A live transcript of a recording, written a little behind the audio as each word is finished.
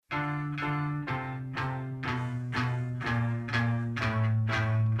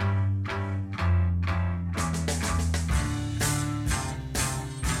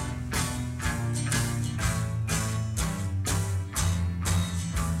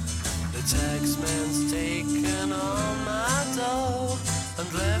taxman's taken all my dough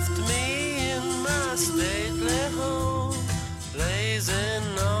and left me in my stately home,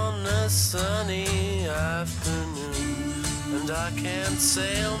 blazing on a sunny afternoon. And I can't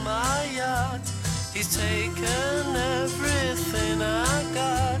sail my yacht, he's taken everything I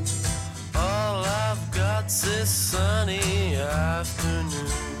got. All I've got's this sunny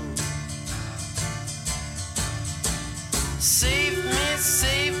afternoon. Save me,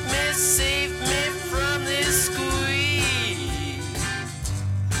 save me, save me from this squeeze.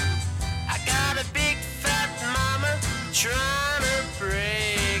 I got a big fat mama trying to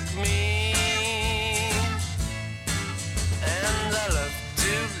break me, and I love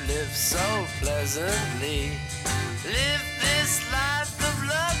to live so pleasantly. Live this life of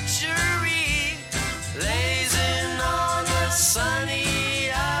luxury, blazing on a sunny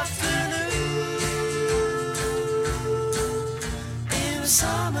afternoon. In the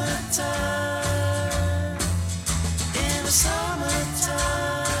summertime, in the summertime,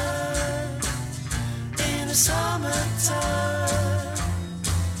 in the summertime.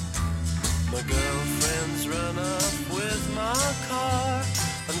 My girlfriend's run off with my car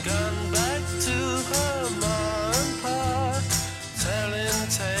and gone back to her ma and pa, telling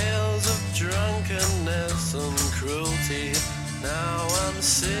tales of drunkenness and cruelty. Now I'm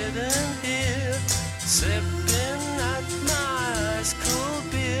sitting here, sipping at my ice cool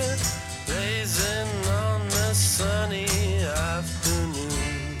beer, blazing on the sunny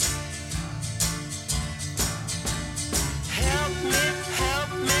afternoon. Help me,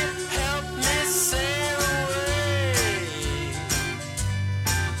 help me, help me sail away.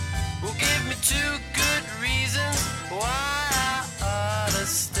 Well, give me 2 good reasons why I ought to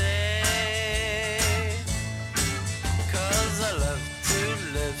stay. 'Cause I love to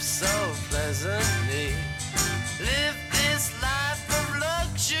live so pleasantly. Live this life of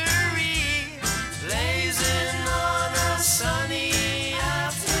luxury, blazing on a sunny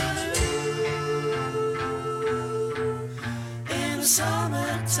afternoon. In the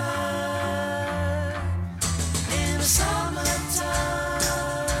summertime, in the summertime,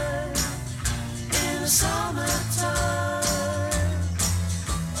 in the summertime.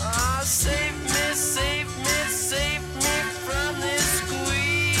 Ah, save me, save me, save me from this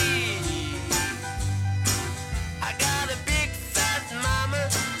squeeze. I got a big fat mama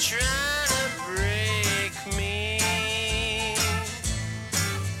trying to break me,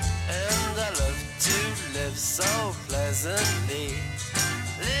 and I love to live so pleasantly.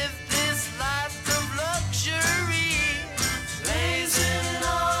 Live this life of luxury, blazing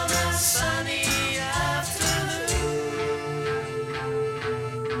on a sunny afternoon.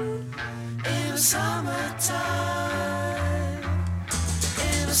 In the summertime,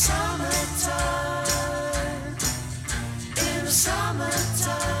 in the summertime, in the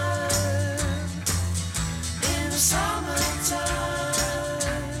summertime, in the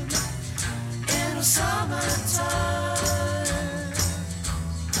summertime, in the summertime.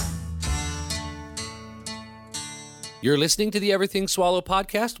 You're listening to the Everything Swallow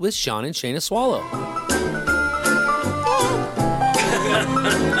podcast with Sean and Shayna Swallow.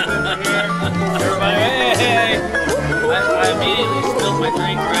 Everybody, hey! I immediately spilled my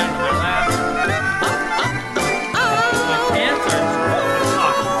drink right into my lap. My pants are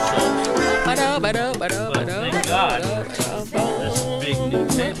but thank God, this big new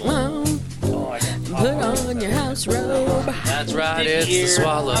table. Oh, I got Put on your house robe That's right, it's the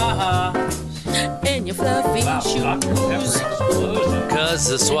Swallow. and your fluffy Wow, Dr. Pepper shoes. exploded. 'Cause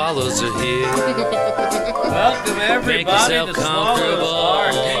the swallows are here. Welcome Make everybody. yourself The Swallows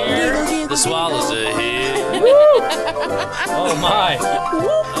are here. comfortable. The swallows are here. Oh my.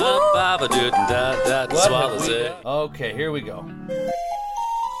 That What swallows have we it. done? Okay, here we go.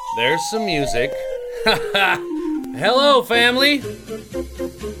 There's some music. Hello, family.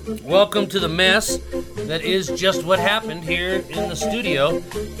 Welcome to the mess that is just what happened here in the studio.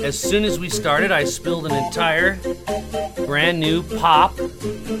 As soon as we started, I spilled an entire brand new pop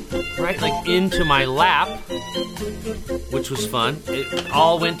right like into my lap, which was fun. It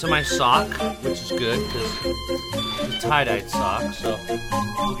all went to my sock, which is good because it's a tie-dyed sock, so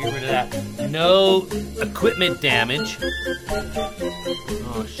we'll get rid of that. No equipment damage.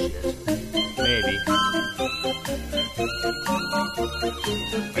 Oh shit. Maybe.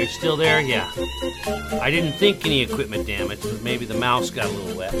 Are you still there? Yeah. I didn't think any equipment damage, but maybe the mouse got a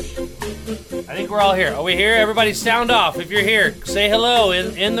little wet. I think we're all here. Are we here? Everybody sound off. If you're here, say hello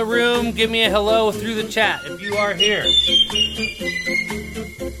in the room. Give me a hello through the chat if you are here.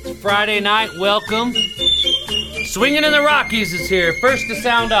 It's Friday night. Welcome. Swinging in the Rockies is here. First to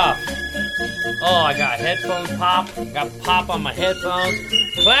sound off. Oh, I got headphones pop. Got pop on my headphones.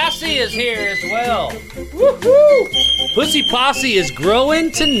 Classy is here as well. Woohoo! Pussy Posse is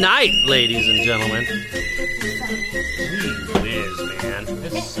growing tonight, ladies and gentlemen. Gee whiz, man.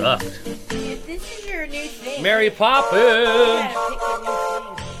 This sucked. This is your new thing. Mary You Poppins. gotta pick your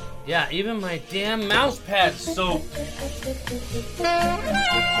new thing. Yeah, even my damn mouse pad's soaked.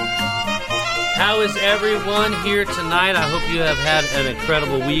 How is everyone here tonight? I hope you have had an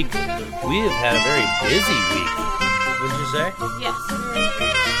incredible week. We have had a very busy week. Wouldn't you say? Yes.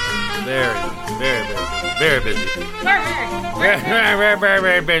 Very, very, very busy. Very,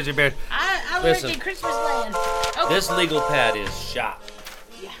 very busy. I work Listen. in Christmas land. Okay. This legal pad is shot.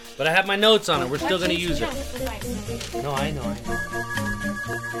 Yeah. But I have my notes on it. We're still going to use it. it. No, I know.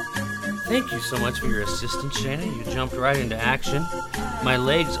 Thank you so much for your assistance, Shana. You jumped right into action. My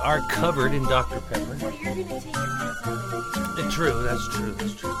legs are covered in Dr. Pepper. You're gonna take your pants off. True, that's true.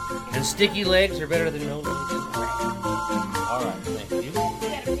 And sticky legs are better than no legs. All right, thank you. You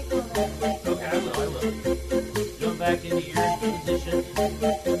gotta pick all that. Okay, I will. Jump back into your position.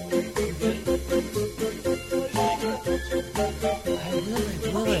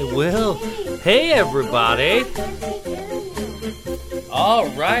 I will. Hey, everybody. All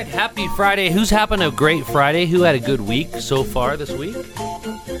right, happy Friday. Who's having a great Friday? Who had a good week so far this week?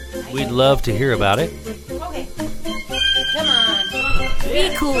 We'd love to hear about it. Okay. Come on.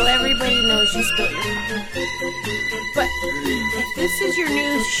 Be cool. Everybody knows you spilled your coffee. But if this is your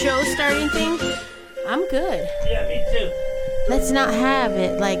new show starting thing, I'm good. Yeah, me too. Let's not have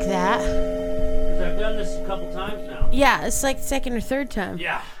it like that. Because I've done this a couple times now. Yeah, it's like second or third time.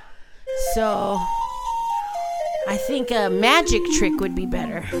 Yeah. So I think a magic trick would be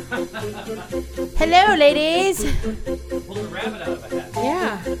better. Hello, ladies. Pull the rabbit out of a hat.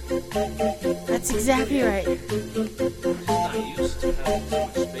 Yeah, that's exactly right. I'm just not used to having so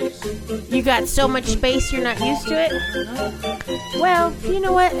much space. You got so much space, you're not used to it? Well, you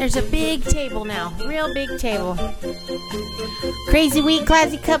know what? There's a big table now. Real big table. Crazy week,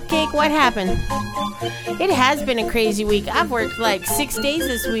 classy cupcake. What happened? It has been a crazy week. I've worked like 6 days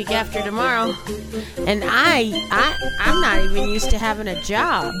this week after tomorrow. And I'm not even used to having a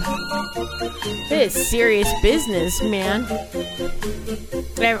job. It is serious business, man.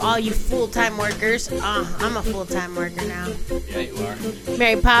 All you full-time workers. I'm a full-time worker now. Yeah, you are.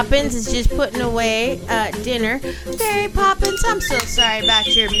 Mary Poppins is just putting away dinner. Mary Poppins, I'm so sorry about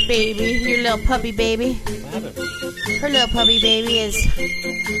your baby, your little puppy baby. What happened? Her little puppy baby is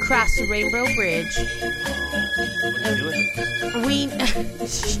across the Rainbow Bridge. What are you doing?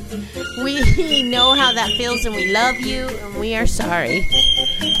 We know how that feels, and we love you, and we are sorry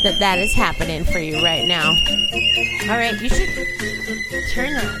that is happening for you right now. All right, you should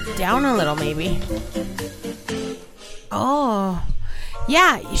turn that down a little, maybe. Oh,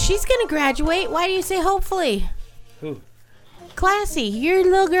 yeah, she's gonna graduate. Why do you say hopefully? Who? Classy, your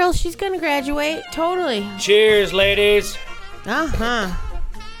little girl, she's gonna graduate. Totally. Cheers, ladies. Uh-huh.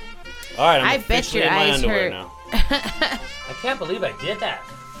 All right, I'm I bet officially your in my eyes underwear hurt. now. I can't believe I did that.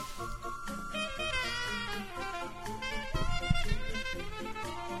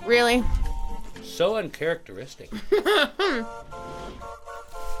 Really? So uncharacteristic.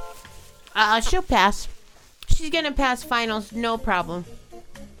 She'll pass. She's gonna pass finals, no problem.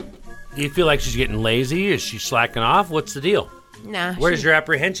 Do you feel like she's getting lazy? Is she slacking off? What's the deal? Nah. Where's your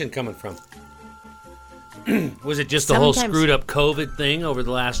apprehension coming from? Was it just the whole Sometimes- screwed up COVID thing over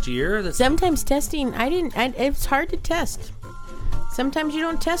the last year? That's, Sometimes testing, it's hard to test. Sometimes you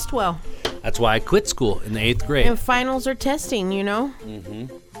don't test well. that's why I quit school in the 8th grade. And finals are testing, you know? Mm-hmm.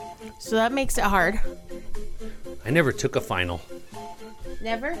 So that makes it hard. I never took a final.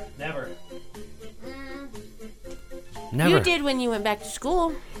 Never? Never. Never. You did when you went back to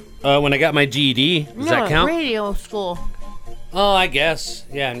school. When I got my GED, does that count? Radio school. Oh, I guess.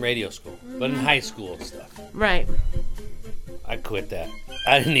 Yeah, in radio school. But in high school and stuff. Right. I quit that.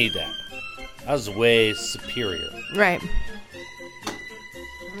 I didn't need that. I was way superior. Right.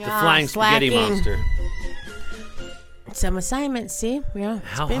 The flying spaghetti monster. Some assignments, see? Yeah. It's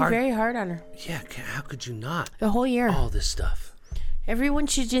How been hard- very hard on her. Yeah, how could you not? The whole year. All this stuff. Everyone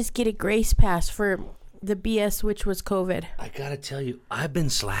should just get a grace pass for the BS, which was COVID. I gotta tell you, I've been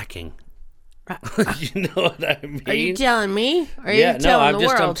slacking. You know what I mean? Are you telling me? Or are Yeah, you no, telling I'm the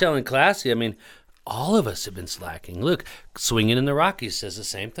I'm world? telling Classy. I mean, all of us have been slacking. Look, Swinging in the Rockies says the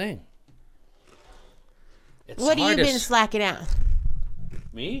same thing. It's What have you hard to been slacking at?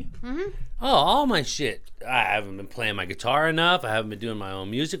 Me? Mm-hmm. Oh, all my shit. I haven't been playing my guitar enough. I haven't been doing my own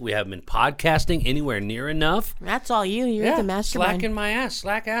music. We haven't been podcasting anywhere near enough. That's all you. You're the mastermind. slacking my ass.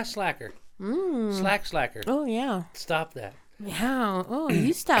 Slack ass slacker. Slacker. Oh, yeah. Stop that. Yeah. Oh,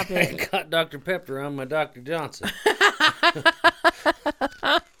 you stop I it. got Dr. Pepper on my Dr. Johnson.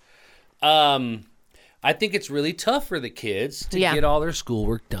 I think it's really tough for the kids to Yeah. get all their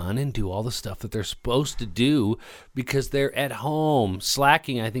schoolwork done and do all the stuff that they're supposed to do because they're at home.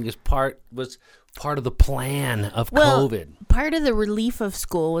 Slacking, I think, was part of the plan of Well, COVID. part of the relief of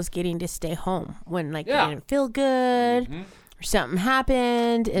school was getting to stay home when you didn't feel good or something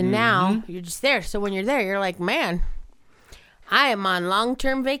happened, and now you're just there. So when you're there, you're like, man, I am on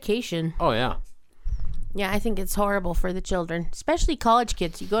long-term vacation. Oh, yeah. Yeah, I think it's horrible for the children, especially college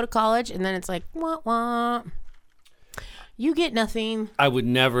kids. You go to college, and then it's like, wah, wah. You get nothing. I would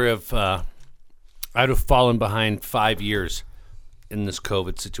never have, I'd have fallen behind 5 years in this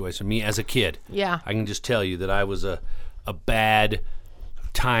COVID situation. Me as a kid. Yeah. I can just tell you that I was a bad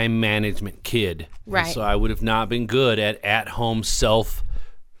time management kid. And Right. so I would have not been good at home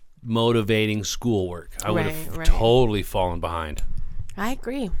self-motivating schoolwork. I would have Right. totally fallen behind. I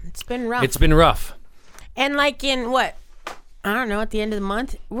agree. It's been rough. It's been rough. And like in what? I don't know, at the end of the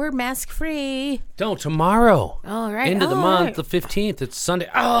month, we're mask-free. Don't tomorrow. All right. End of the all month, right. the 15th. It's Sunday.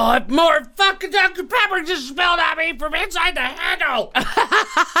 Oh, more fucking Dr. Pepper just spilled on me from inside the handle.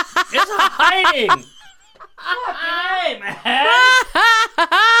 It's hiding. Hey, man.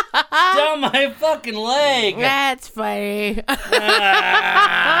 Down my fucking leg. That's funny.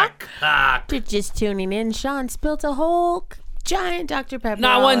 Ah, cock. You're just tuning in. Sean spilled a whole giant Dr. Pepper.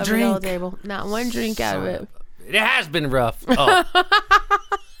 Not all one over the whole drink. table. Not one drink out of it. It has been rough. Oh.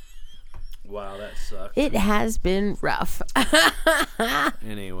 Wow, that sucks. It has been rough.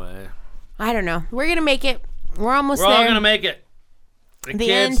 Anyway. I don't know. We're gonna make it. We're almost We're there. all going to make it. The The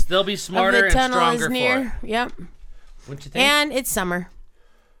kids, end they'll be of smarter the and tunnel stronger is near. for it. Yep. Wouldn't you think? And it's summer.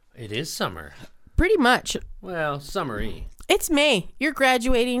 It is summer. Pretty much. Well, summery. It's May. You're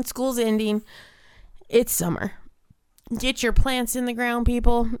graduating. School's ending. It's summer. Get your plants in the ground,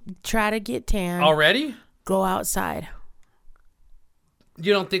 people. Try to get tan. Already? Go outside.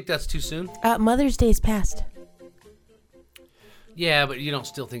 You don't think that's too soon? Mother's Day's passed. Yeah, but you don't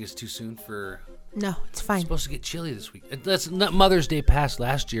still think it's too soon for... No, it's fine. Supposed to get chilly this week. That's not Mother's Day passed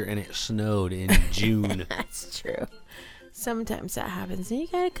last year, and it snowed in June. That's true. Sometimes that happens. And you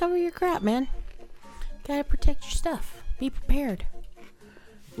gotta cover your crap, man. Gotta protect your stuff. Be prepared.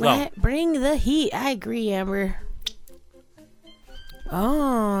 Well- Bring the heat. I agree, Amber.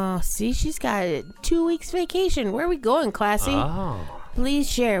 Oh, see, she's got 2 weeks vacation. Where are we going, Classy? Oh. Please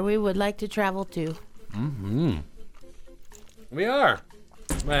share. We would like to travel too. We are.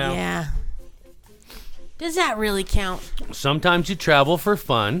 Well, Yeah. Does that really count? sometimes you travel for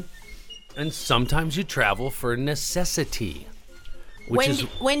fun, and sometimes you travel for necessity.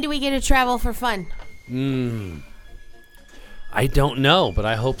 When do we get to travel for fun? I don't know, but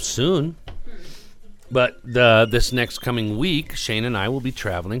I hope soon. But this next coming week, Shane and I will be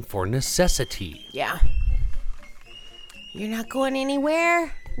traveling for necessity. Yeah. You're not going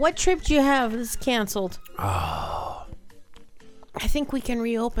anywhere? What trip do you have that's canceled? Oh. I think we can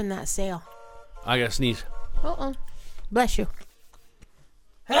reopen that sale. I gotta sneeze. Uh-oh. Bless you.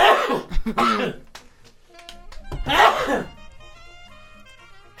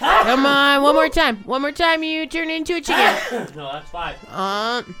 Come on, one more time. One more time, you turn into a chicken. No, that's fine.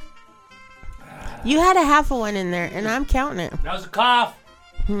 You had a half of one in there, and I'm counting it. That was a cough.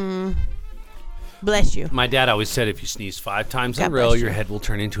 Bless you. My dad always said if you sneeze 5 times in a God row, bless your you. head will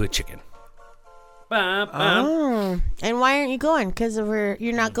turn into a chicken. Bum, bum. Oh. And why aren't you going? Because of her.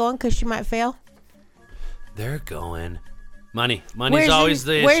 You're not going because she might fail? They're going. Money. Money's always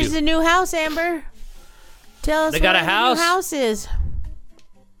the issue. Where's the new house, Amber? Tell us They got where a the house? new house is.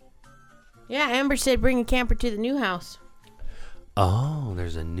 Yeah, Amber said bring a camper to the new house. Oh,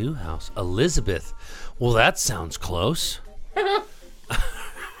 there's a new house. Elizabeth. Well, that sounds close.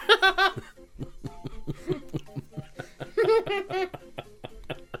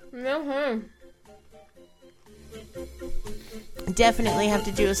 Definitely have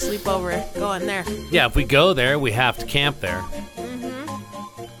to do a sleepover going there. Yeah, if we go there, we have to camp there.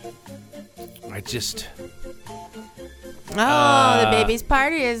 I just... Oh, the baby's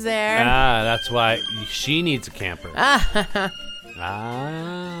party is there. that's why she needs a camper.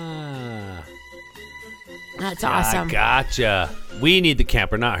 Ah. That's awesome. I gotcha. We need the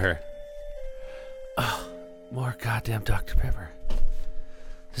camper, not her. Oh, more goddamn Dr. Pepper.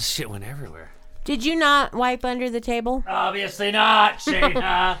 This shit went everywhere. Did you not wipe under the table? Obviously not,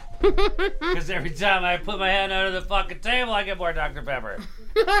 Shayna. Because every time I put my hand under the fucking table, I get more Dr. Pepper.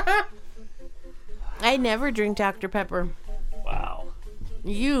 I never drink Dr. Pepper. Wow.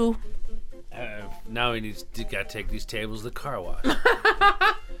 You. Now we gotta take these tables to the car wash.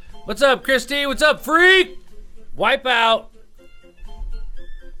 What's up, Christy? What's up, freak? Wipe out.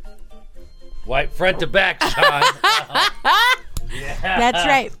 Wipe front to back, Sean. That's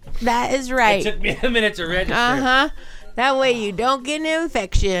right. That is It right. took me a minute to register. Uh-huh. That way you don't get an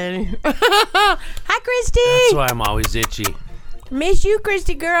infection. Hi, Christy. That's why I'm always itchy. Miss you,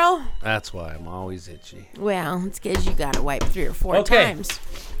 Christy girl. That's why I'm always itchy. Well, it's because you got to wipe 3 or 4 Okay. times.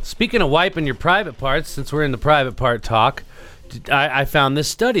 Speaking of wiping your private parts, since we're in the private part talk, I found this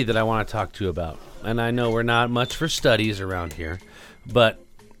study that I want to talk to you about. And I know we're not much for studies around here, but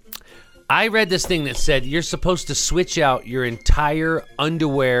I read this thing that said you're supposed to switch out your entire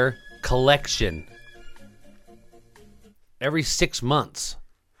underwear collection every 6 months.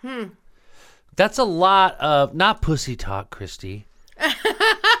 That's a lot of, not pussy talk, Christy.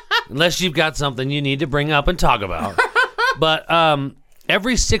 Unless you've got something you need to bring up and talk about. But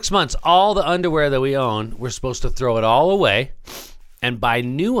every 6 months, all the underwear that we own, we're supposed to throw it all away and buy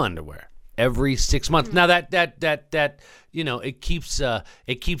new underwear every 6 months. Now that you know, it keeps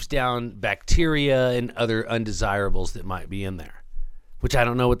down bacteria and other undesirables that might be in there, which I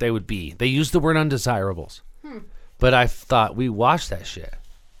don't know what they would be. They use the word undesirables, but I thought we wash that shit.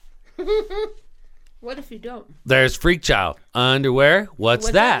 What if you don't? There's Freak Child underwear.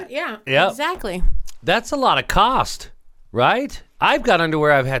 What's that? Yeah, Yep. exactly. That's a lot of cost, right? I've got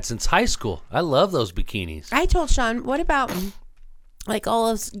underwear I've had since high school. I love those bikinis. I told Sean, what about like all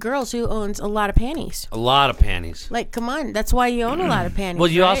those girls who owns a lot of panties? A lot of panties. Like, come on, that's why you own a lot of panties. Well,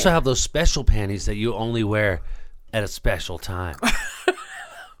 you right? also have those special panties that you only wear at a special time,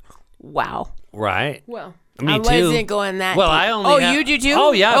 Wow. right? Well, Me I too. wasn't going that Well, deep. I only. Oh, have- you do too?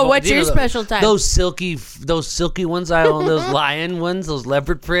 Oh yeah. Oh, but what's you your know, special time? Those silky ones I own. Those lion ones. Those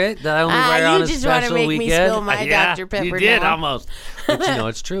leopard print that I only wear you on a just wanna special make me weekend. spill my Yeah, Dr. Pepper You did now. almost. But you know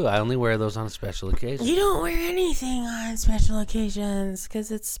it's true. I only wear those on a special occasion. You don't wear anything on special occasions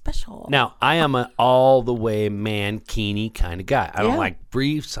because it's special. Now, I am an all the way mankini kind of guy. I don't Yeah. like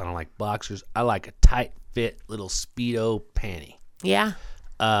briefs. I don't like boxers. I like a tight fit little Speedo panty. Yeah.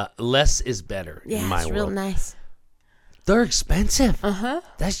 Less is better Yeah, in my it's world. real nice. They're expensive. Uh-huh.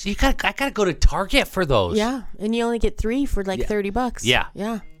 That's I gotta go to Target for those. Yeah, and you only get 3 for like $30. Yeah.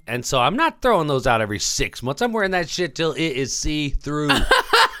 Yeah. And so I'm not throwing those out every 6 months. I'm wearing that shit till it is see-through.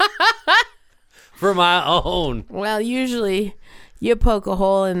 For my own. Well, usually you poke a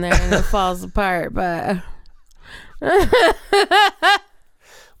hole in there and it falls apart, but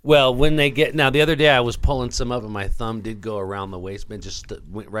Well, when they get now, the other day I was pulling some up and my thumb did go around the waistband, just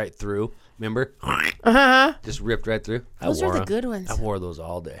went right through. Remember? uh-huh. Just ripped right through. Those are wore the 'em. good ones. I wore those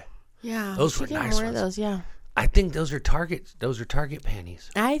all day. Yeah. Those we were should get nice more ones. of those, yeah. I think those are Target. Those are Target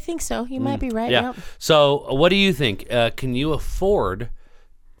panties. I think so. You might be right. Yeah. Yep. So, what do you think? Can you afford,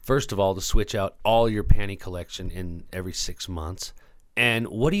 first of all, to switch out all your panty collection in every 6 months? And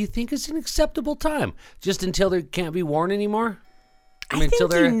what do you think is an acceptable time? Just until they can't be worn anymore? I think until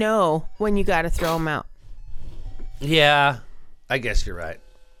they're. you know when you got to throw them out. Yeah, I guess you're right.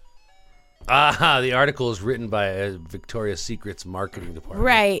 The article is written by Victoria's Secret's marketing department.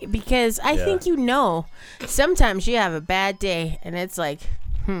 Right, because I think you know. Sometimes you have a bad day and it's like,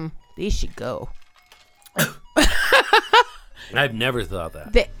 these should go. I've never thought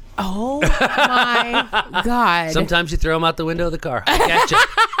that. Oh my God. Sometimes you throw them out the window of the car. I gotcha.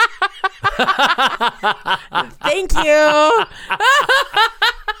 Thank you.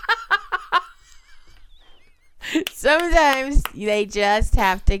 Sometimes they just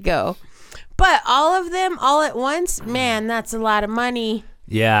have to go. But all of them all at once, man, that's a lot of money.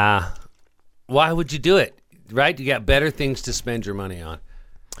 Yeah. Why would you do it? Right? You got better things to spend your money on.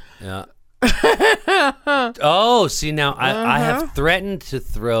 Yeah. Oh, see, now I have threatened to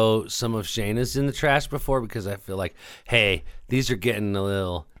throw some of Shayna's in the trash before because I feel like, hey, these are getting a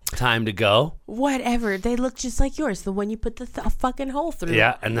little time to go. Whatever. They look just like yours, the one you put the fucking hole through.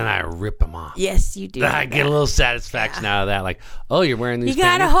 Yeah, and then I rip them off. Yes, you do. I get a little satisfaction out of that. Like, oh, you're wearing these You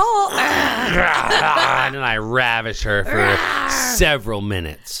got a panties? hole. And then I ravish her for several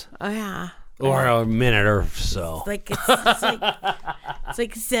minutes. Oh, yeah. Or a minute or so. It's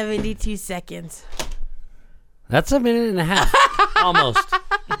like 72 seconds. That's a minute and a half. Almost.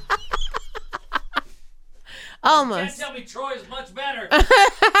 Almost. Tell me Troy is much better.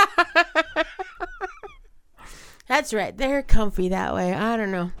 That's right. They're comfy that way. I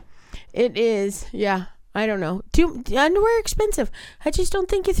don't know. It is. Yeah. I don't know. Underwear expensive. I just don't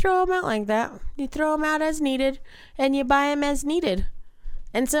think you throw them out like that. You throw them out as needed, and you buy them as needed.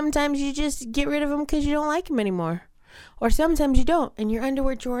 And sometimes you just get rid of them because you don't like them anymore. Or sometimes you don't, and your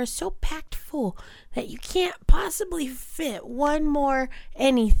underwear drawer is so packed full that you can't possibly fit one more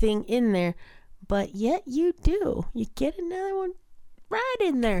anything in there. But yet you do. You get another one right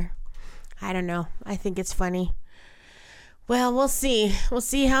in there. I don't know. I think it's funny. Well, we'll see. We'll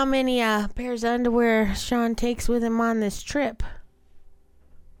see how many pairs of underwear Sean takes with him on this trip.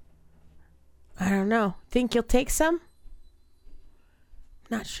 I don't know. Think he'll take some?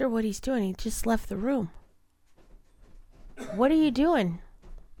 Not sure what he's doing. He just left the room. What are you doing?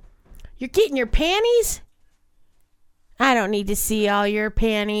 You're getting your panties? I don't need to see all your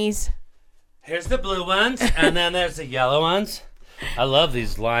panties. Here's the blue ones, and then there's the yellow ones. I love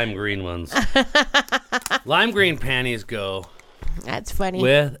these lime green ones. Lime green panties go That's funny.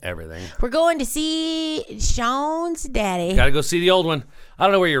 with everything. We're going to see Sean's daddy. Gotta go see the old one. I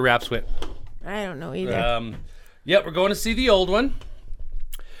don't know where your wraps went. I don't know either. Yep, we're going to see the old one.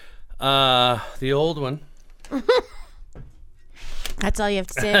 The old one. That's all you have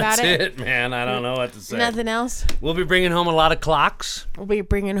to say about That's it? it, man. I don't know what to say. Nothing else? We'll be bringing home a lot of clocks. We'll be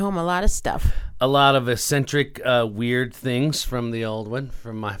bringing home a lot of stuff. A lot of eccentric, weird things from the old one,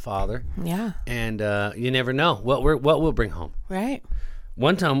 from my father. Yeah. And you never know what we'll bring home. Right.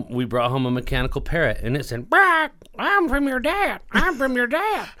 One time we brought home a mechanical parrot, and it said, "Brack, I'm from your dad. I'm from your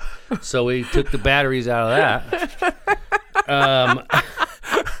dad." So we took the batteries out of that.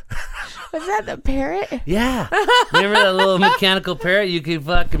 Was that the parrot? Yeah. Remember that little mechanical parrot you could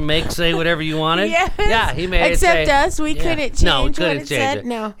fucking say whatever you wanted? Yes. Yeah, he made Except it say, us, we couldn't change no, we what couldn't it change said. it.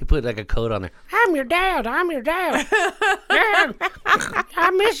 No. He put like a code on there. I'm your dad. I'm your dad. Dad,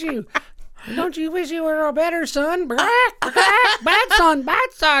 I miss you. Don't you wish you were a better son? Bad son,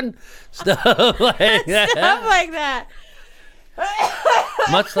 bad son. Stuff like that. Stuff like that.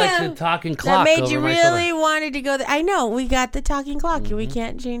 Much like the talking clock. That made over you my really shoulder. wanted to go there. I know. We got the talking clock. We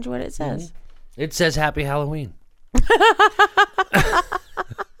can't change what it says. It says Happy Halloween.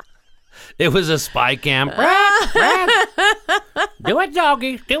 It was a spy cam. Do it,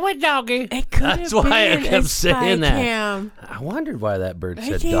 doggy. Do it, doggy. It could That's have why I been kept a spy saying that. cam. I wondered why that bird They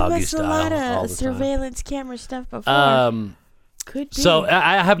said gave doggy us a style lot all of the surveillance camera stuff before. time. Could be. So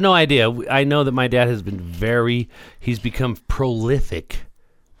I have no idea. I know that my dad has been he's become prolific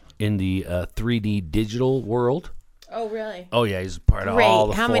in the 3D digital world. Oh, really? Oh yeah, he's part of Great. all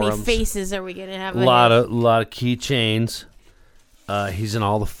the How forums. many faces are we gonna have? A lot of keychains. He's in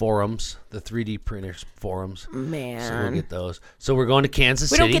all the forums, the 3D printers forums. So we'll Man. get those. So we're going to Kansas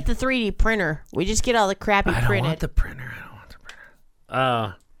We City. don't get the 3D printer. We just get all the crappy I don't printed. want the printer.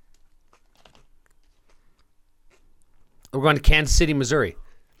 We're going to Kansas City, Missouri.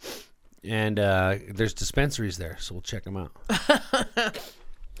 And there's dispensaries there, so we'll check them out.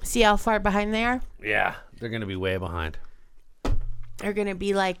 See how far behind they are? Yeah, they're going to be way behind. They're gonna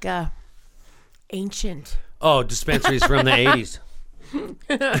be like ancient. Oh, dispensaries from the 80s.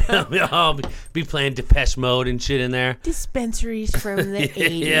 I'll be playing Depeche Mode and shit in there. Dispensaries from the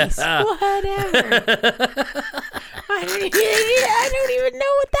 80s. Yeah. Whatever. I don't even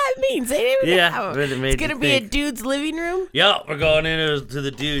know what that means. I didn't even Yeah, know. but it made It's you gonna be a think. dude's living room. Yeah, we're going in to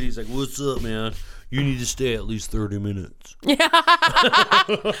the dude. He's like, "What's up, man? You need to stay at least 30 minutes."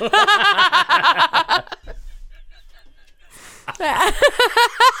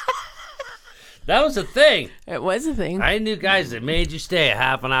 That was a thing. It was a thing. I knew guys that made you stay a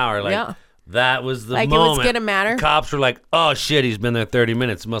half an hour. Like, Yeah. that was the Like it moment. was gonna matter. The cops were like, "Oh shit, he's been there 30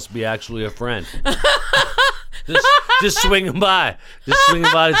 minutes. Must be actually a friend." just swinging by. Just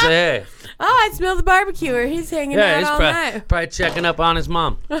swinging by to say, "Hey." Oh, I smell the barbecue. Or he's hanging Yeah, out he's all night. probably checking up on his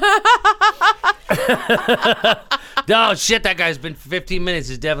mom. Oh shit, that guy's been 15 minutes.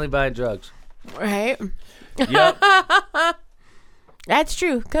 He's definitely buying drugs. Right? Yep. That's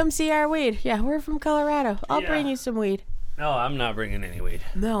true. Come see our weed. Yeah, we're from Colorado. I'll Yeah. bring you some weed. No, I'm not bringing any weed.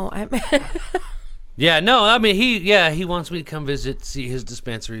 No, I'm. Yeah, no, I mean he wants me to come visit, see his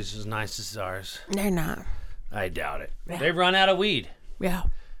dispensaries as nice as ours. They're not. I doubt it. They've run out of weed, Yeah.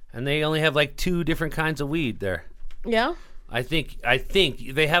 and they only have like 2 different kinds of weed there. Yeah. I think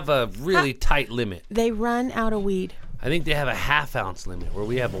they have a really tight limit. They run out of weed. I think they have a half-ounce limit, where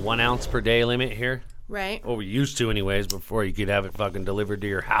we have a 1 ounce per day limit here. Right. Well, we used to anyways, before you could have it fucking delivered to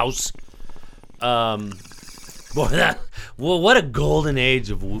your house. Boy, what a golden age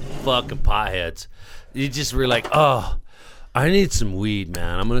of fucking potheads. You just were like, "Oh, I need some weed,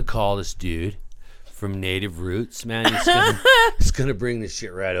 man. I'm gonna call this dude from Native Roots, man. He's gonna bring this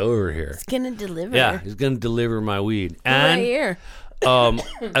shit right over here. It's gonna deliver. Yeah, he's gonna deliver my weed. Right And here.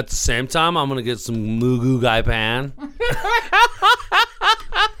 at the same time, I'm gonna get some Mugu Gai Pan.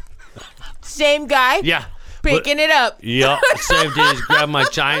 Same guy. Yeah. Picking it up. Yep, same day he's grabbing my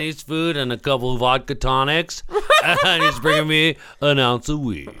Chinese food and a couple of vodka tonics, and he's bringing me an ounce of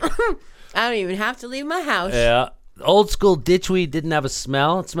weed. I don't even have to leave my house. Yeah, old school ditchweed didn't have a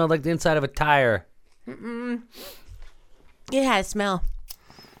smell. It smelled like the inside of a tire. It had a smell.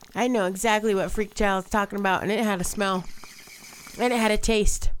 I know exactly what Freak Child's talking about, and it had a smell. And it had a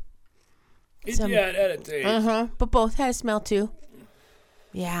taste. It had a taste. But both had a smell too.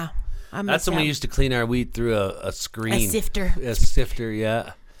 Yeah. That's when we used to clean our weed through a screen. A sifter. A sifter,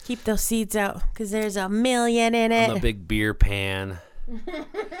 yeah. Keep those seeds out because there's a million in it. On the big beer pan.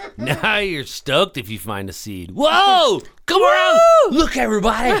 Now you're stoked if you find a seed. Whoa! Come around! Look,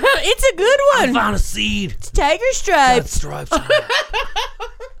 everybody! It's a good one. I found a seed. It's tiger stripes. Stripes on it.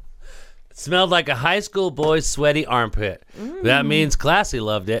 It smelled like a high school boy's sweaty armpit. That means Classy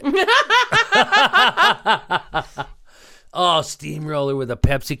loved it. Oh, steamroller with a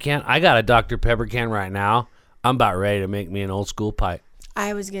Pepsi can. I got a Dr. Pepper can right now. I'm about ready to make me an old school pipe.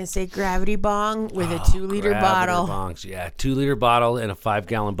 I was going to say gravity bong with a 2-liter bottle. Bongs. Yeah, 2-liter bottle in a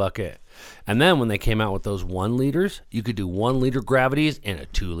 5-gallon bucket. And then when they came out with those 1 liters, you could do 1 liter gravities in a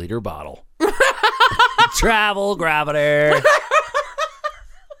 2-liter bottle. Travel gravity.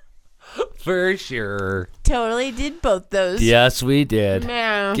 For sure. Totally did both those. Yes, we did.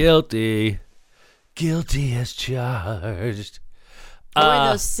 Yeah. Guilty. Guilty as charged. What were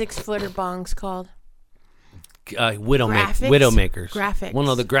those 6-footer bongs called? Widowmakers. Graphics. Well,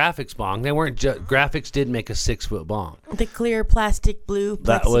 no, the Graphics bong. They weren't Graphics did make a 6-foot bong. The clear plastic blue plexiglass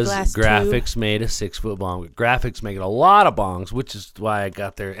That was Graphics tube. made a 6-foot bong. But Graphics make a lot of bongs, which is why I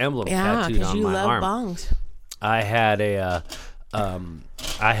got their emblem tattooed because on you my love arm. bongs. I had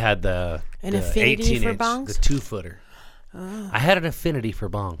the An affinity 18 for inch, bongs? the 2-footer. Oh. I had an affinity for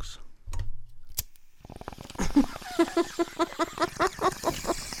bongs.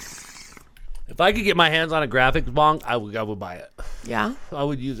 If I could get my hands on a Graphics bong, I would buy it. Yeah. I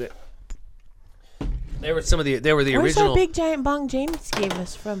would use it. They were the Where's original. that big giant bong James gave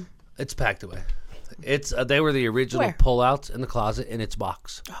us from? It's packed away. They were the original Where? pullouts in the closet in its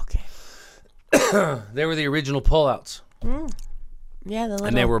box. Okay. They were the original pullouts. Yeah, the little.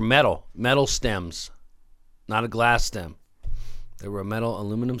 And they were metal stems, not a glass stem. They were a metal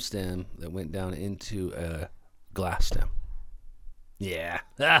aluminum stem that went down into a glass stem. Yeah,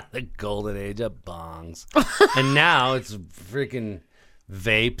 the golden age of bongs. And now it's freaking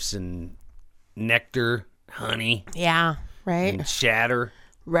vapes and nectar, honey, Yeah. Right. and shatter,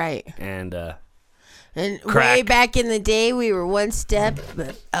 Right. and And Crack. way back in the day, we were one step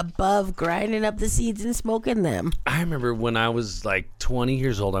above grinding up the seeds and smoking them. I remember when I was like 20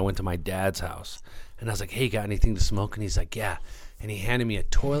 years old, I went to my dad's house, and I was like, hey, got anything to smoke? And he's like, yeah. And he handed me a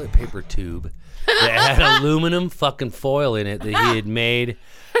toilet paper tube that had aluminum fucking foil in it that he had made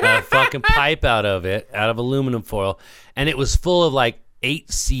a fucking pipe out of aluminum foil. And it was full of like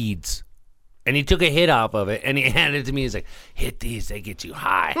 8 seeds. And he took a hit off of it, and he handed it to me. He's like, hit these, they get you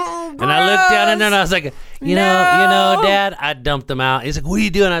high. Oh, and I looked down, and then I was like, you know, No. Dad, I dumped them out. He's like, what are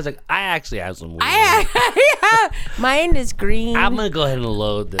you doing? I was like, I actually have some weed. Mine is green. I'm going to go ahead and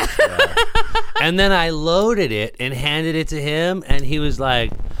load this. And then I loaded it and handed it to him, and he was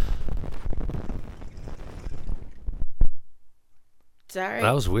like, Sorry.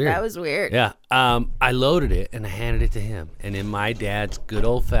 That was weird. That was weird. yeah. I loaded it, and I handed it to him. And in my dad's good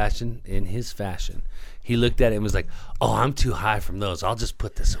old-fashioned, in his fashion, he looked at it and was like, oh, I'm too high from those. I'll just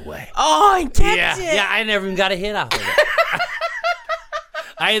put this away. Oh, I kept Yeah, it. yeah, I never even got a hit off of it.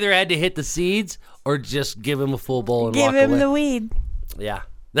 I either had to hit the seeds or just give him a full bowl and Give walk him away. the weed. Yeah.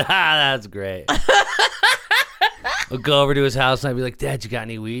 That's great. I'll go over to his house and I'd be like, Dad, you got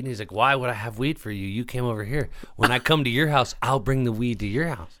any weed? And he's like, why would I have weed for you? You came over here. When I come to your house, I'll bring the weed to your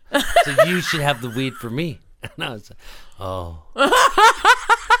house. So you should have the weed for me. And I was like, oh.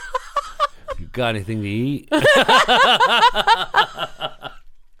 You got anything to eat?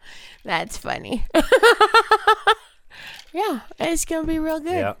 That's funny. Yeah, it's going to be real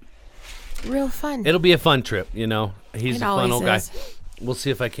good. Yeah. Real fun. It'll be a fun trip, you know. He's It a fun always old guy. is. We'll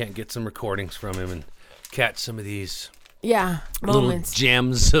see if I can't get some recordings from him and catch some of these Yeah, little moments.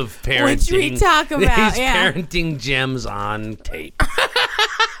 gems of parenting. Which we talk about, These yeah. parenting gems on tape.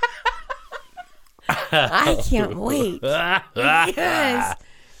 I can't wait. Yes.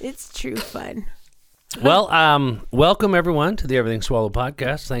 It's true fun. Well, welcome everyone to the Everything Swallow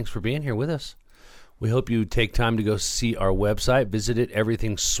podcast. Thanks for being here with us. We hope you take time to go see our website. Visit it,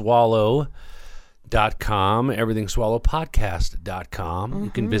 everythingswallow.com, everythingswallowpodcast.com. You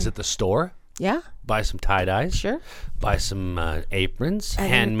can visit the store, Yeah, buy some tie-dyes, sure. buy some aprons, Other-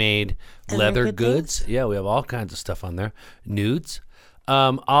 handmade other leather good goods. things? Yeah, we have all kinds of stuff on there. Nudes.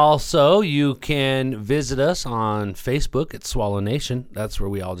 Also, you can visit us on Facebook at Swallow Nation. That's where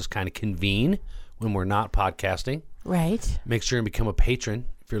we all just kind of convene when we're not podcasting. Right. Make sure and become a patron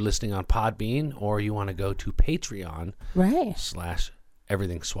if you're listening on Podbean, or you want to go to Patreon Right.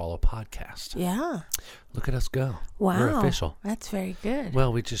 Everything Swallow podcast. Yeah. Look at us go. Wow. We're official. That's very good.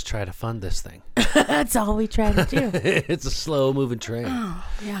 Well, we just try to fund this thing. That's all we try to do. It's a slow moving train. Oh,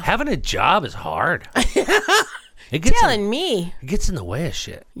 yeah. Having a job is hard. It gets Telling me. It gets in the way of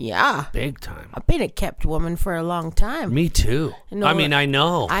shit. Yeah. Big time. I've been a kept woman for a long time. Me too. No, I mean, I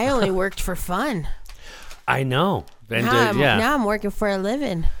know. I only worked for fun. I know. And Now I'm working for a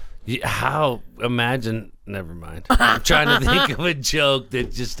living. Imagine, never mind. I'm trying to think of a joke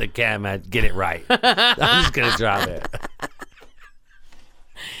that just I can't get it right. I'm just going to drop it.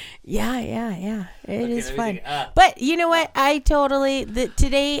 Yeah. It is fun. But you know what?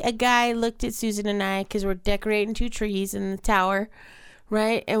 Today a guy looked at Susan and I because we're decorating 2 trees in the tower,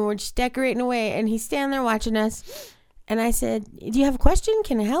 right? And we're just decorating away. And he's standing there watching us. And I said, do you have a question?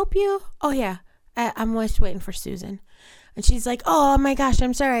 Can I help you? Oh, yeah. I'm just waiting for Susan. And she's like, oh, my gosh,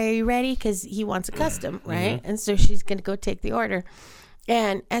 I'm sorry. Are you ready? Because he wants a custom, right? Mm-hmm. And so she's going to go take the order.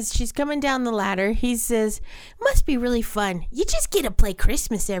 And as she's coming down the ladder, he says, must be really fun. You just get to play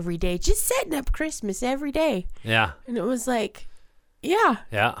Christmas every day. Just setting up Christmas every day. Yeah. And it was like, yeah,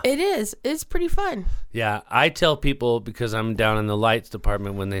 it is. It's pretty fun. Yeah. I tell people, because I'm down in the lights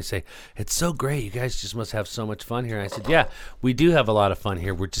department, when they say, it's so great. You guys just must have so much fun here. And I said, yeah, we do have a lot of fun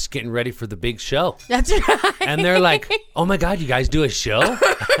here. We're just getting ready for the big show. That's right. And they're like, oh, my God, you guys do a show?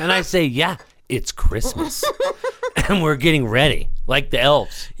 And I say, yeah, it's Christmas. And we're getting ready, like the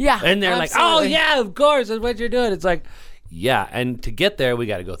elves. Yeah. And they're absolutely. like, oh, yeah, of course. That's what you're doing. It's like, yeah. And to get there, we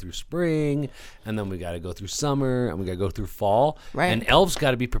got to go through spring, and then we got to go through summer, and we got to go through fall. Right. And elves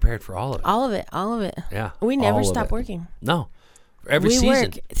got to be prepared for all of it. All of it. Yeah. We never all of stop it. working. No. Every we season.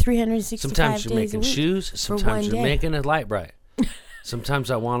 work 365 Sometimes you're days a making week shoes. Sometimes you're day. making a light bright.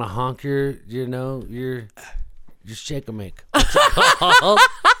 Sometimes I want to honk your shake-a-make. What's it called?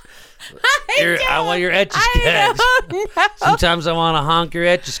 I want your Etch-a-Sketch. No. Sometimes I want to honk your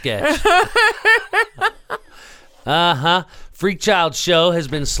Etch-a-Sketch. Freak Child show has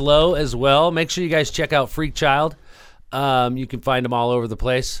been slow as well. Make sure you guys check out Freak Child. You can find them all over the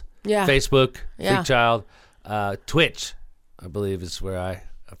place. Yeah. Facebook, Yeah. Freak Child. Twitch, I believe, is where I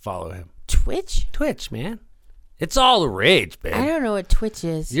follow him. Twitch, man. It's all the rage, babe. I don't know what Twitch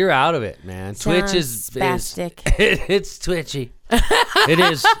is. You're out of it, man. Sounds Twitch is spastic. It's twitchy. It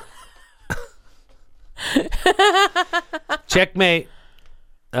is. Checkmate.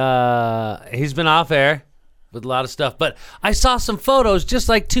 He's been off air with a lot of stuff, but I saw some photos just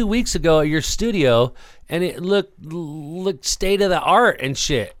like 2 weeks ago at your studio, and it looked state of the art and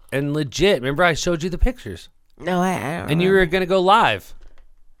shit and legit. Remember, I showed you the pictures. No, I don't. And you were gonna go live.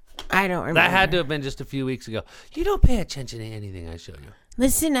 I don't remember. That had to have been just a few weeks ago. You don't pay attention to anything I show you.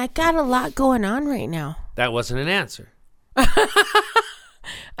 Listen, I got a lot going on right now. That wasn't an answer.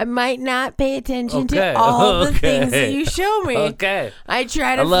 I might not pay attention Okay, to all the okay. things that you show me. Okay. I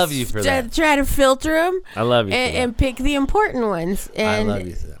try to. I love you for that. Try to filter them. I love you for that. And pick the important ones. And I love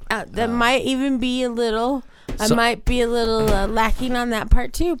you for that. That might even be a little. I So- might be a little lacking on that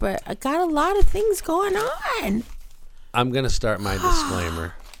part too. But I got a lot of things going on. I'm going to start my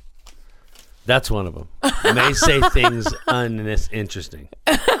disclaimer. That's one of them. May say things uninteresting.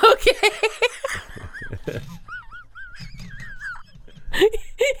 Okay.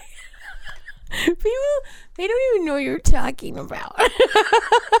 People, they don't even know what you're talking about.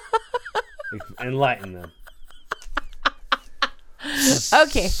 Enlighten them.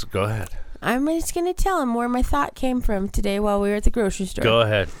 Okay. Go ahead. I'm just going to tell him where my thought came from today while we were at the grocery store. Go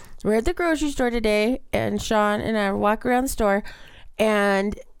ahead. We're at the grocery store today, and Sean and I walk around the store,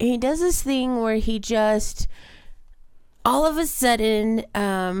 and he does this thing where he just, all of a sudden,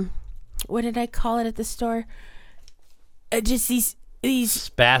 what did I call it at the store? Just these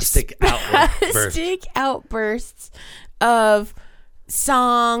Spastic outburst. spastic outbursts of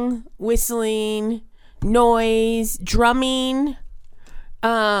song, whistling, noise, drumming,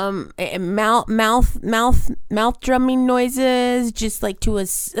 mouth drumming noises, just like to a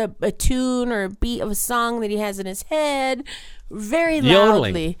tune or a beat of a song that he has in his head, very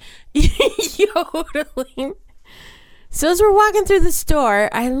loudly. Yodeling. So as we're walking through the store,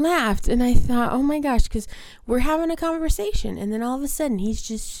 I laughed and I thought, oh my gosh, because we're having a conversation, and then all of a sudden he's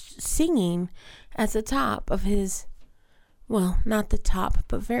just singing at the top of his, well, not the top,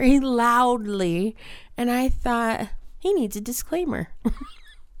 but very loudly. And I thought, he needs a disclaimer.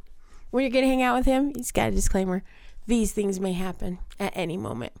 When you're going to hang out with him, he's got a disclaimer. These things may happen at any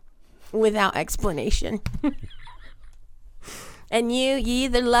moment without explanation. And you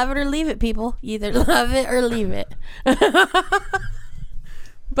either love it or leave it, people. You either love it or leave it.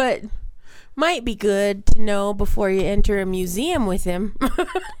 But might be good to know before you enter a museum with him.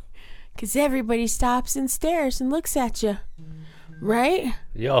 Because everybody stops and stares and looks at you. Right?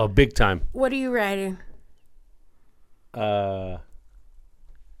 Yo, big time. What are you writing? Here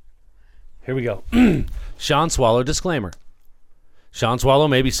we go. Sean Swallow disclaimer. Sean Swallow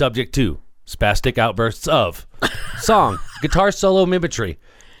may be subject to spastic outbursts of song, guitar solo mimicry,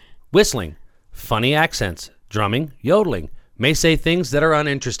 whistling, funny accents, drumming, yodeling, may say things that are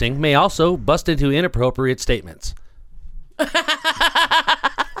uninteresting, may also bust into inappropriate statements.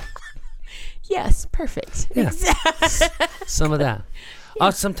 Yes, perfect. Yeah. Some of that.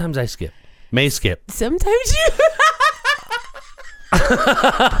 Sometimes I skip. May skip. Sometimes you.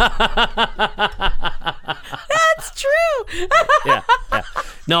 That's true. Yeah.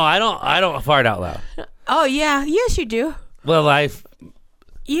 No, I don't fart out loud. Oh yeah, yes you do. Well,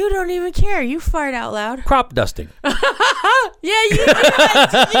 You don't even care. You fart out loud. crop dusting. Yeah, you do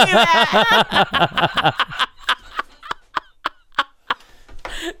that.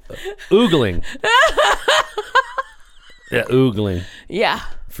 Oogling. Yeah, oogling. Yeah.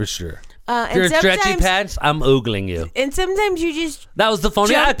 For sure. And Your stretchy sometimes- pants, I'm oogling you. And sometimes you just That was the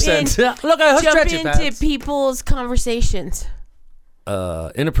phony Jump accent. in- Look at her jump stretchy into pants. people's conversations.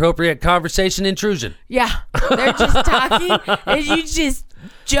 Inappropriate conversation intrusion. Yeah, they're just talking, and you just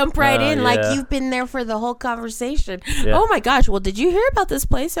jump right in yeah. like you've been there for the whole conversation. Oh my gosh! Well, did you hear about this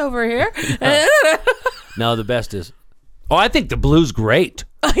place over here? No, the best is, I think the blue's great.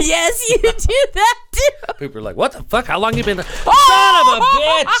 Yes, you do that too. People are like, what the fuck? How long you been? Son of a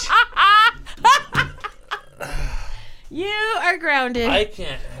bitch! You are grounded. I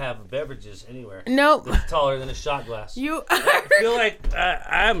can't have beverages anywhere. Nope. It's taller than a shot glass. You are. I feel like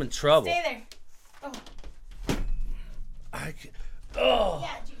I'm in trouble. Stay there. I can't. Oh. Yeah,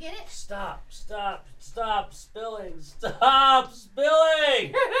 did you get it? Stop spilling. Stop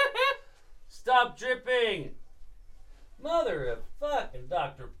spilling. Stop dripping. Mother of fucking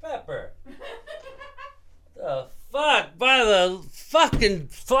Dr. Pepper. The fuck? By the fucking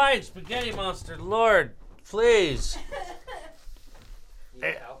flying spaghetti monster, Lord, please.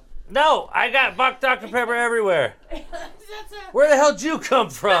 No, I got Dr. Pepper everywhere. Where the hell did you come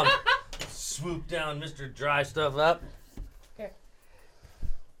from? Swoop down, Mr. Dry Stuff up. Here.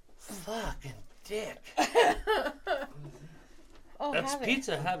 Fucking dick. Oh, That's have it.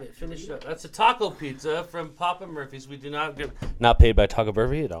 pizza. Have it. Finish up. That's a taco pizza from Papa Murphy's. We do not give. Not paid by Taco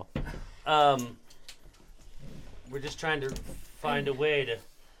Murphy at all. We're just trying to find a way to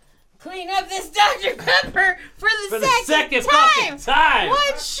Clean up this Dr. Pepper for the second time. fucking time.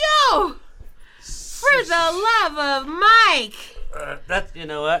 One show. For the love of Mike. That's, you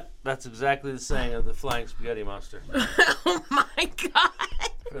know what? That's exactly the saying of the flying spaghetti monster. Oh my God.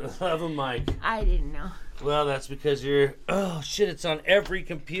 For the love of Mike. I didn't know. Well, that's because you're. Oh shit! It's on every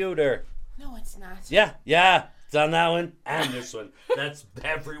computer. No, it's not. Yeah. It's on that one and this one. That's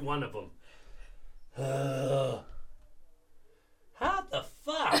every one of them. How the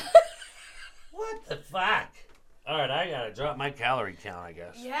fuck? What the fuck? All right, I gotta drop my calorie count, I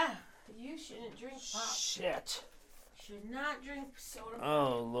guess. Yeah, you shouldn't drink pop. Shit. Should not drink soda.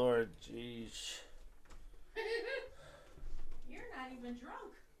 Oh Lord, jeez. You're not even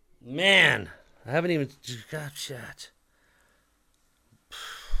drunk. Man, I haven't even got shot.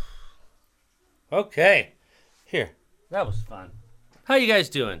 Okay, here. That was fun. How you guys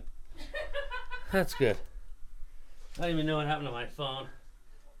doing? That's good. I don't even know what happened to my phone.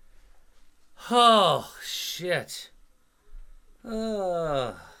 Oh, shit.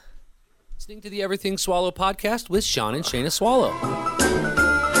 Listening to the Everything Swallow podcast with Sean and Shayna Swallow.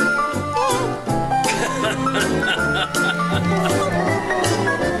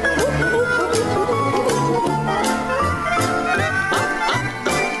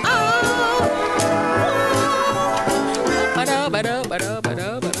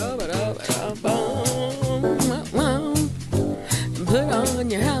 Put on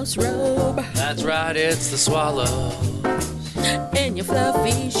your house robe That's right, it's the Swallow. and your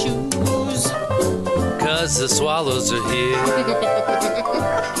fluffy shoes. 'Cause the swallows are here.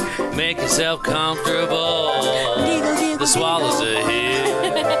 Make yourself comfortable. Giggle, giggle, The swallows are here.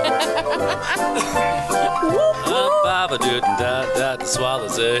 Ba-ba-doo-da-da, the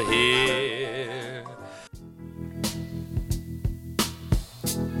swallows are here.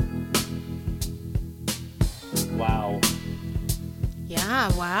 Wow.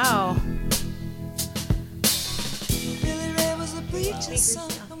 Yeah, wow. Billy Ray was a preacher's son,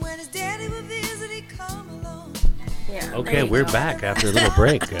 and when his daddy would visit, he'd come along. Yeah. Okay, there you we're go. back after a little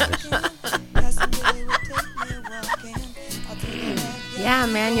break, guys. Cousin Billy would take me walking. I'll take you back. Yeah,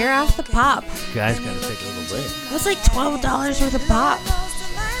 man, you're off the pop. Guys, gotta take a little break. It was like $12 worth of pop.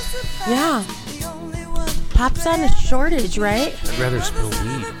 Yeah. The only one Pop's on a shortage, right? I'd rather spill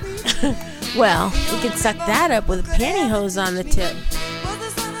weed. Well, we could suck that up with a pantyhose on the tip.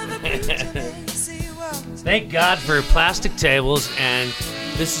 Thank God for plastic tables, and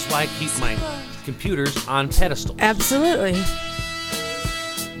this is why I keep my computers on pedestals. Absolutely.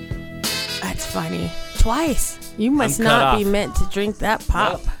 That's funny. Twice. You must I'm cut not be off. meant to drink that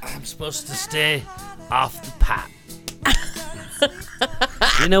pop. Well, I'm supposed to stay off the pop.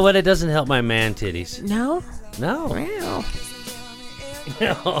 You know what? It doesn't help my man titties. No? No. Wow.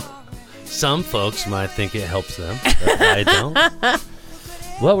 No. Some folks might think it helps them, but I don't.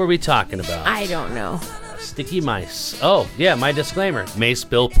 What were we talking about? I don't know. Sticky mice. Oh, yeah, my disclaimer. May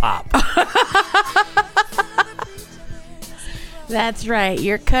spill pop. That's right.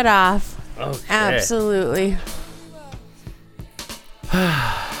 You're cut off. Okay. Absolutely.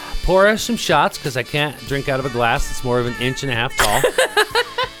 Pour us some shots because I can't drink out of a glass that's more of an inch and a half tall.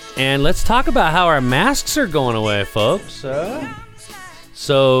 And let's talk about how our masks are going away, folks.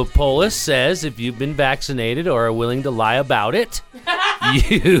 So Polis says if you've been vaccinated or are willing to lie about it,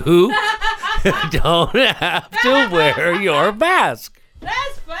 you don't have to wear your mask.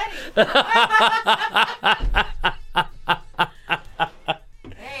 That's funny.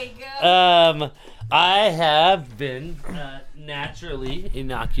 There you go. I have been naturally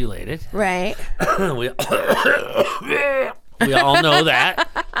inoculated. Right. we all know that.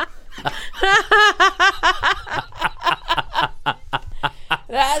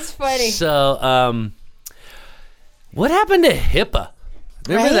 That's funny. So, what happened to HIPAA?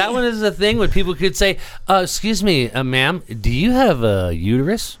 Remember Right? that one is a thing when people could say, excuse me, ma'am, do you have a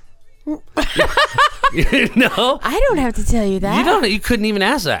uterus? No? I don't have to tell you that. You couldn't even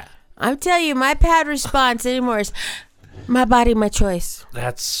ask that. I'm telling you, my pad response anymore is my body, my choice.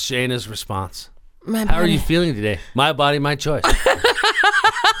 That's Shayna's response. My How are body. you feeling today? My body, my choice.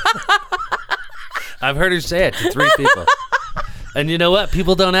 I've heard her say it to 3 people. And you know what?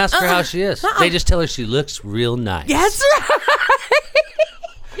 People don't ask her how she is. They just tell her she looks real nice. That's right.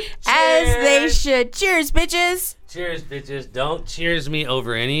 As they should. Cheers, bitches. Cheers, bitches. Don't cheers me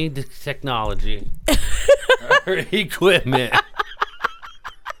over any technology or equipment.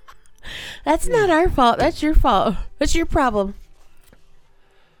 That's not our fault. That's your fault. That's your problem.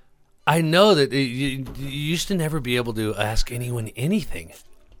 I know that you used to never be able to ask anyone anything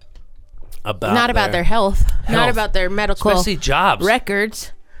about Not about their health. Not health. about their medical especially jobs.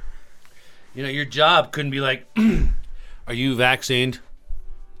 records. You know, your job couldn't be like, are you vaccinated?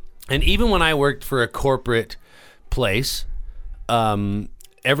 And even when I worked for a corporate place,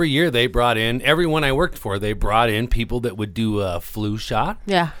 every year everyone I worked for, they brought in people that would do a flu shot.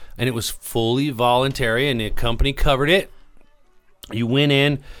 Yeah. And it was fully voluntary, and the company covered it. You went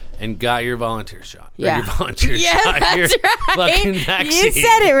in and got your volunteer shot. Or Yeah. your volunteer Yeah, shot. that's your right. fucking vaccine. You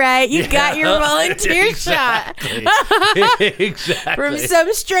said it right. You Yeah. got your volunteer shot Exactly. from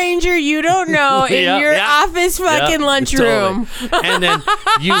some stranger you don't know in Yep, your yep. office fucking Yep, lunchroom. totally. And then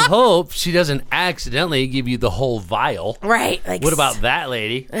you hope she doesn't accidentally give you the whole vial. Right. Like What about that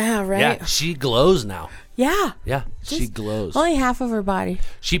lady? Yeah, right. Yeah, she glows now. Yeah. Yeah, she Just glows. Only half of her body.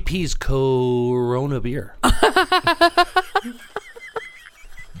 She pees Corona beer.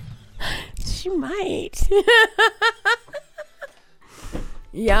 She might.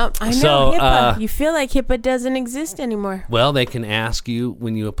 Yep, I know. So, HIPAA. You feel like HIPAA doesn't exist anymore. Well, they can ask you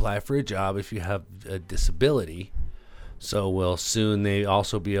when you apply for a job if you have a disability. So, soon they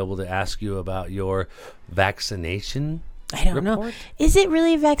also be able to ask you about your vaccination. I don't know. report? Is it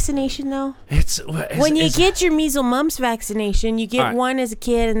really a vaccination though? When you get your measles mumps vaccination, you get All right. one as a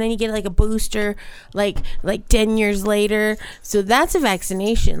kid, and then you get like a booster, like 10 years later. So that's a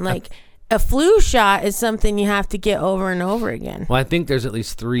vaccination. Like a flu shot is something you have to get over and over again. Well, I think there's at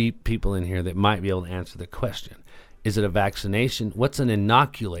least 3 people in here that might be able to answer the question. Is it a vaccination? What's an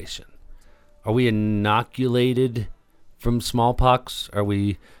inoculation? Are we inoculated from smallpox? Are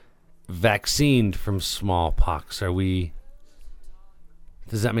we vaccinated from smallpox? Are we...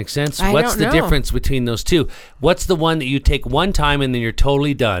 Does that make sense? I What's don't the know. difference between those two? What's the one that you take one time and then you're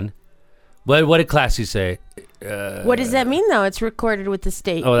totally done? What did Classy say? What does that mean though? It's recorded with the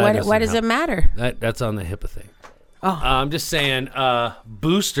state. Oh, that What doesn't does help. it matter? That's on the HIPAA thing. Oh. I'm just saying,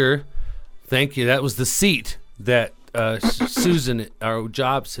 booster, thank you. That was the seat that Susan, our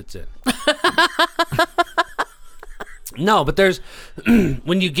job, sits in. No, but there's,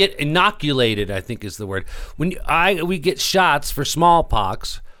 when you get inoculated, I think is the word. When we get shots for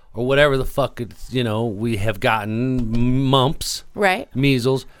smallpox or whatever the fuck, we have gotten, mumps, Right.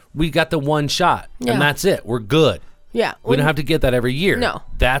 measles, we got the one shot, Yeah. and that's it. We're good. Yeah. We don't have to get that every year. No.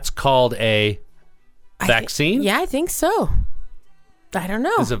 That's called a vaccine? Yeah, I think so. I don't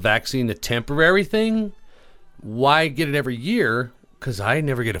know. Is a vaccine a temporary thing? Why get it every year? Because I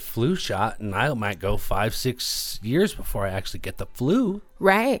never get a flu shot, and I might go 5-6 years before I actually get the flu.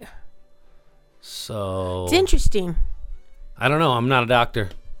 Right. So It's interesting. I don't know. I'm not a doctor.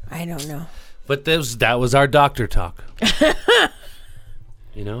 I don't know. But that was our doctor talk.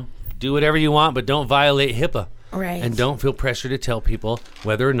 You know, do whatever you want, but don't violate HIPAA. Right. And don't feel pressure to tell people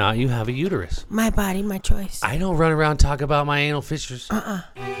whether or not you have a uterus. My body, my choice. I don't run around talk about my anal fissures.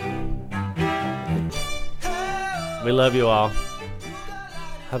 We love you all.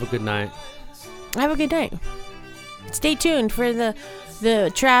 Have a good night. Have a good night. Stay tuned for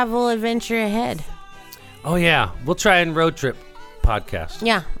the travel adventure ahead. Oh, yeah. We'll try and road trip podcast.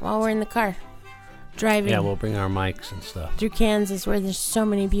 Yeah, while we're in the car. Driving Yeah, we'll bring our mics and stuff. through Kansas where there's so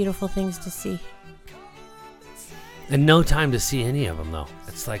many beautiful things to see. And no time to see any of them, though.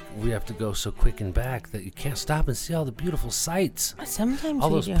 It's like we have to go so quick and back that you can't stop and see all the beautiful sights. Sometimes All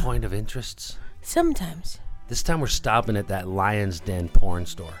we those do. point of interests. Sometimes. This time we're stopping at that Lion's Den porn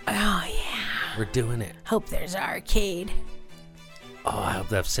store. Oh, yeah. We're doing it. Hope there's an arcade. Oh, I hope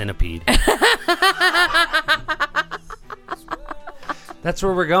they have Centipede. That's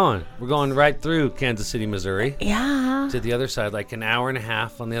where we're going. We're going right through Kansas City, Missouri, Yeah. to the other side, like an hour and a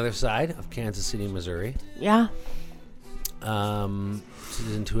half on the other side of Kansas City, Missouri, Yeah.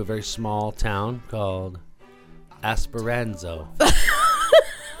 into a very small town called Esperanza.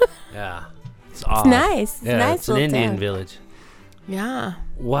 Yeah. It's odd. nice. It's a Yeah, nice it's an little Indian town. village. Yeah.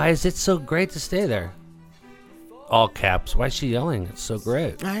 Why is it so great to stay there? All caps. Why is she yelling? It's so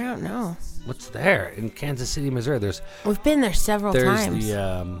great. I don't know. What's there in Kansas City, Missouri? We've been there several There's times.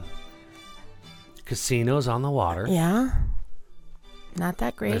 the casinos on the water. Yeah. Not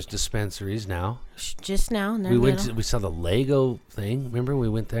that great. There's dispensaries now. Just now. We went. We saw the Lego thing. Remember, we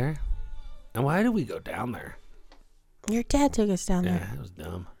went there. And why did we go down there? Your dad took us down Yeah, there. it was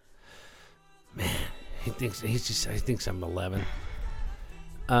dumb. Man, he thinks I'm 11.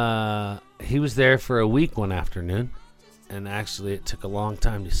 He was there for a week one afternoon, and actually, it took a long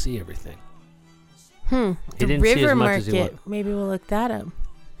time to see everything. He The didn't see River as much as he Market. Maybe we'll look that up.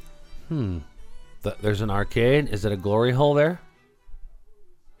 There's an arcade. Is it a glory hole there?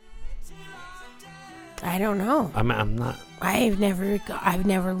 I don't know. I'm not. I've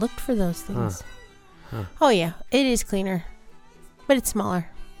never looked for those things. Oh yeah, it is cleaner, but it's smaller.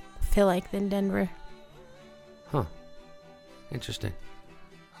 I feel like than Denver. Huh. Interesting.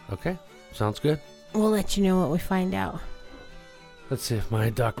 Okay. Sounds good. We'll let you know what we find out. Let's see if my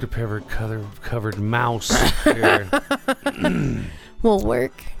Dr. Pepper covered mouse here. Will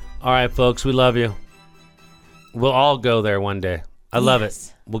work. All right, folks. We love you. We'll all go there one day. I love it.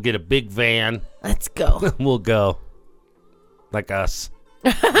 Yes. We'll get a big van. Let's go. We'll go. Like us.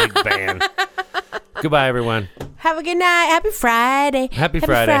 Big van. Goodbye, everyone. Have a good night. Happy Friday. Happy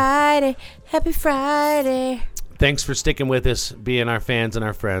Friday. Happy Friday. Thanks for sticking with us, being our fans and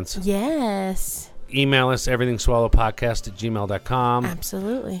our friends. Yes. Email us, everythingswallowpodcast@gmail.com.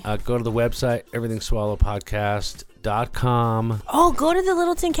 Absolutely. Go to the website, everythingswallowpodcast.com. Oh, go to the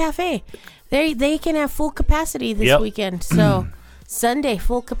Littleton Cafe. They can have full capacity this Yep. weekend. So Sunday,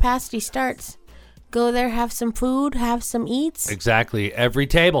 full capacity starts. Go there, have some food, have some eats. Exactly. Every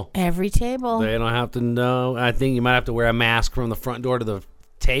table. Every table. They don't have to know. I think you might have to wear a mask from the front door to the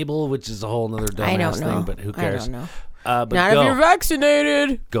table, which is a whole other I dumbass don't know. thing, but who cares? I don't know. But Not if you're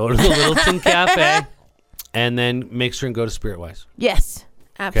vaccinated. Go to the Littleton Cafe, and then make sure and go to Spiritwise. Yes,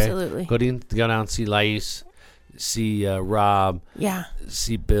 Okay? absolutely. Go down and see Lais, see Rob, Yeah,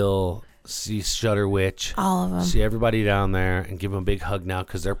 see Bill, see Shutter Witch. all of them. See everybody down there and give them a big hug now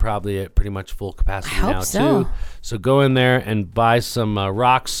because they're probably at pretty much full capacity I hope now so. too. So go in there and buy some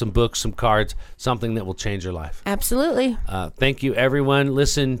rocks, some books, some cards, something that will change your life. Absolutely. Thank you, everyone.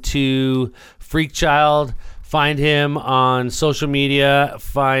 Listen to Freak Child. Find him on social media.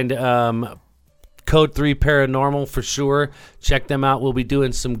 Find Code 3 Paranormal for sure. Check them out. We'll be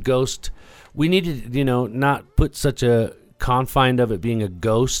doing some ghost. We need to, not put such a confine of it being a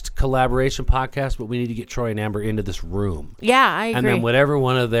ghost collaboration podcast, but we need to get Troy and Amber into this room. Yeah, I agree. And then whatever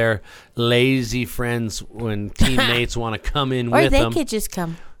one of their lazy friends when teammates want to come in or with they them, could just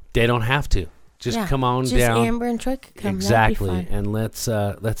come. they don't have to. Just Yeah, come on just down. Amber and Troy could come. Exactly. That'd be fun. And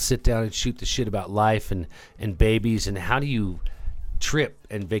let's sit down and shoot the shit about life and babies and how do you trip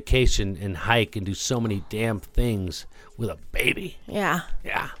and vacation and hike and do so many damn things with a baby. Yeah,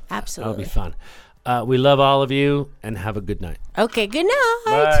 Yeah. absolutely. That'll be fun. We love all of you and have a good night. Okay, good night.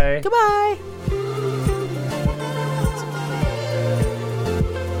 Bye. Goodbye.